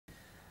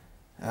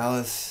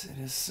Alice,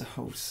 it is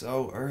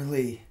so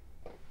early.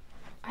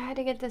 I had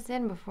to get this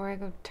in before I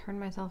go turn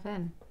myself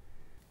in.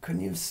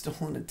 Couldn't you have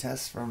stolen a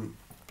test from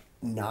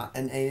not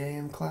an 8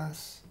 a.m.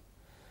 class?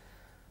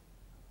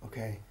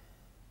 Okay.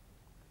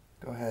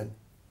 Go ahead.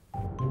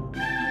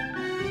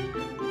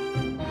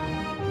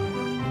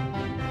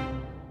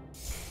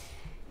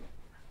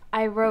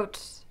 I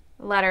wrote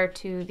a letter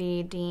to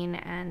the dean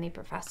and the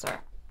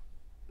professor.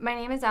 My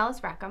name is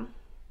Alice Rackham,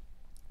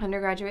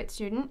 undergraduate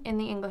student in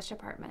the English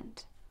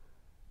department.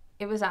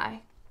 It was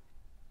I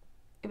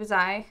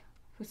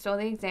who stole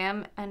the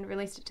exam and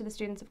released it to the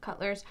students of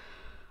Cutler's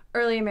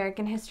early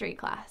American history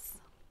class.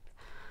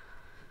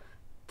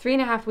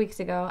 3.5 weeks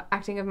ago,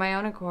 acting of my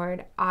own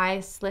accord, I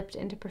slipped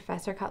into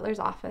Professor Cutler's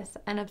office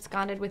and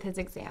absconded with his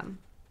exam.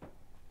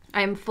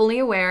 I am fully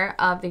aware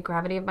of the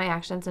gravity of my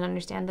actions and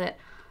understand that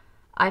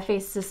I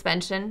face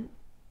suspension,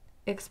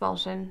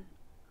 expulsion,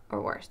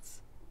 or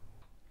worse.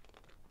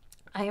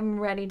 I am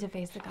ready to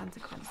face the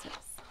consequences.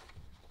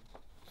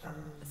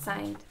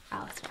 Signed,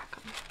 Alice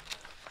Rackham.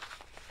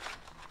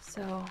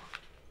 So,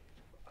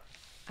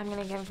 I'm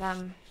gonna give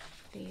them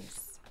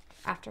these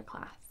after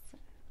class.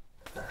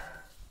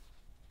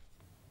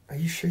 Are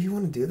you sure you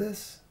want to do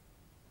this?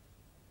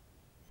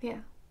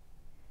 Yeah.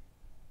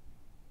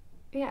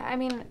 Yeah, I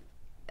mean,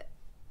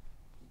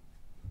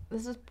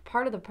 this is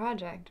part of the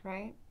project,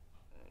 right?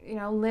 You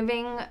know,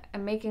 living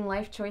and making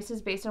life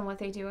choices based on what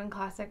they do in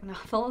classic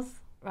novels.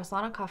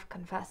 Raskolnikov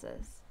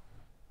confesses.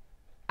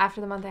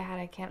 After the month I had,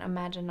 I can't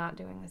imagine not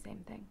doing the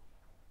same thing.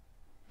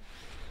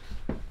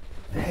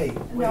 Hey,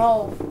 wait.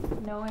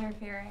 No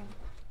interfering.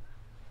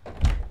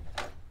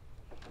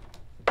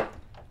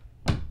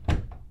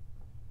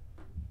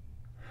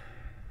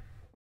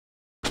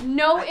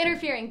 No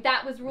interfering.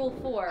 That was rule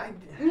 4.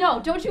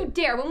 No, don't you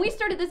dare. When we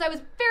started this, I was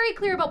very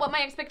clear about what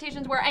my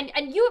expectations were, and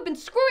you have been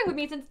screwing with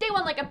me since day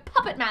one like a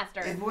puppet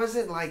master. It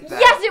wasn't like that.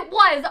 Yes, it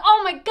was.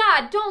 Oh my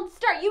God, don't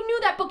start. You knew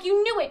that book.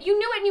 You knew it. You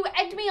knew it, and you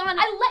egged me on.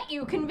 I let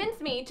you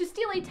convince me to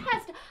steal a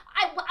test.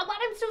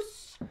 I'm so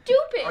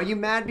stupid. Are you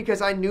mad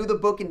because I knew the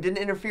book and didn't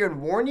interfere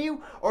and warn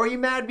you? Or are you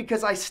mad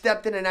because I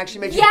stepped in and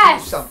actually made you do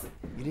something?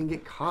 You didn't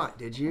get caught,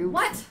 did you?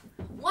 What?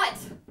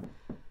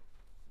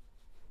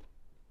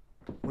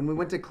 When we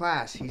went to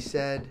class, he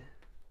said,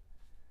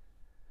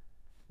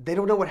 they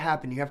don't know what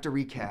happened. You have to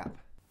recap.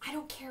 I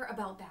don't care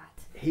about that.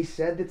 He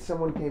said that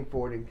someone came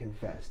forward and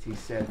confessed. He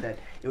said that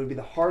it would be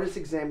the hardest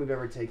exam we've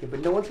ever taken,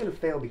 but no one's going to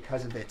fail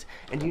because of it.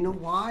 And you know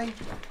why?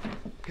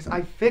 Because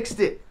I fixed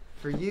it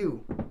for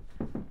you.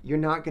 You're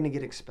not going to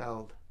get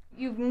expelled.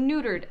 You've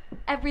neutered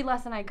every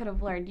lesson I could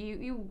have learned.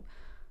 You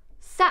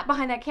sat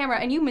behind that camera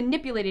and you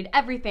manipulated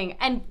everything.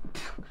 And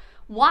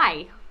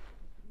why?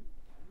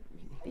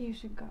 You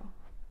should go.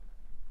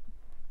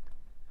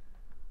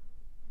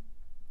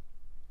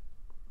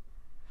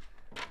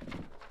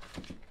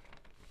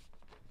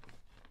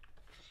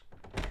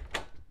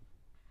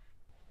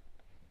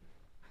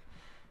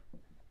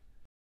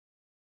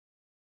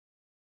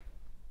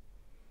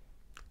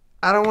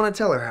 I don't want to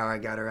tell her how I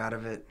got her out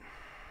of it.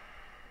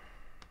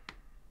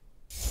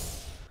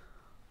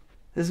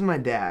 This is my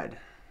dad.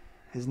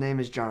 His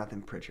name is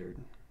Jonathan Pritchard.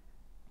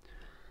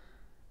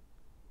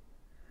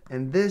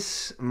 And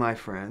this, my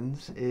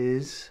friends,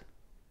 is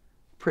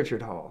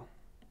Pritchard Hall.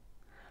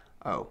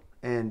 Oh,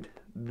 and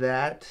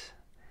that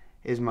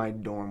is my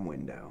dorm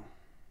window.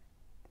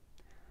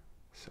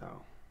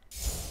 So,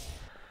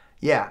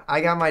 yeah, I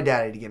got my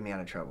daddy to get me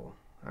out of trouble.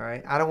 All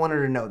right? I don't want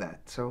her to know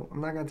that, so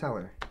I'm not going to tell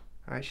her.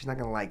 All right? She's not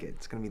going to like it.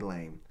 It's going to be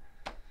lame.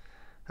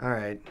 All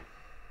right.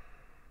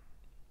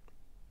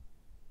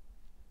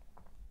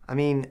 I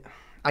mean,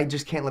 I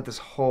just can't let this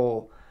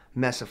whole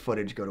mess of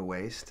footage go to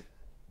waste.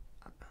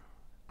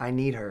 I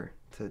need her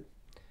to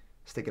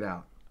stick it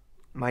out.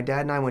 My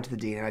dad and I went to the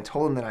dean, and I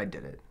told him that I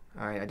did it.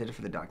 All right? I did it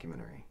for the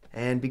documentary.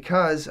 And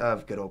because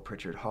of good old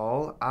Pritchard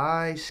Hall,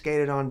 I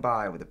skated on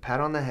by with a pat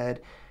on the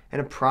head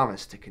and a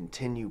promise to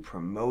continue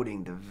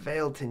promoting the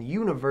Vailton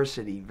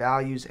University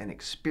values and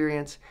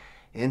experience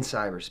in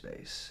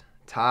cyberspace.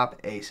 Top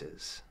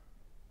aces.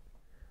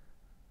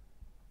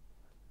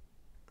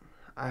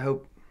 I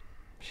hope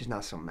she's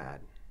not so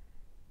mad,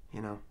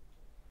 you know,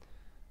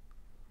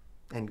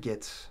 and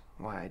gets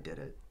why I did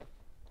it.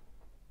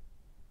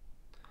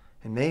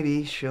 And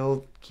maybe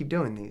she'll keep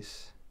doing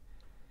these.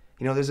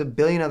 You know, there's a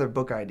billion other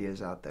book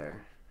ideas out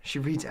there. She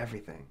reads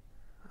everything.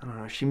 I don't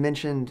know, she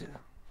mentioned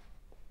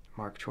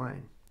Mark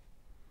Twain.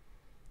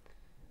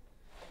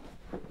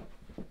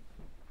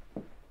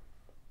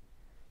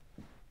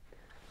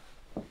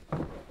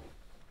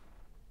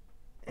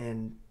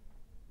 And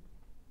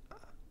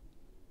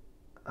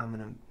I'm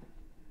gonna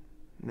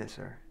miss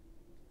her.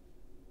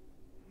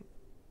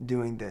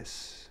 Doing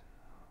this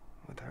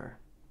with her.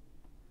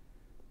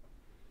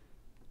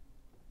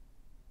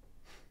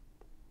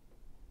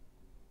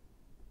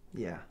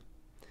 Yeah.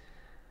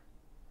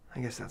 I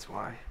guess that's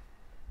why.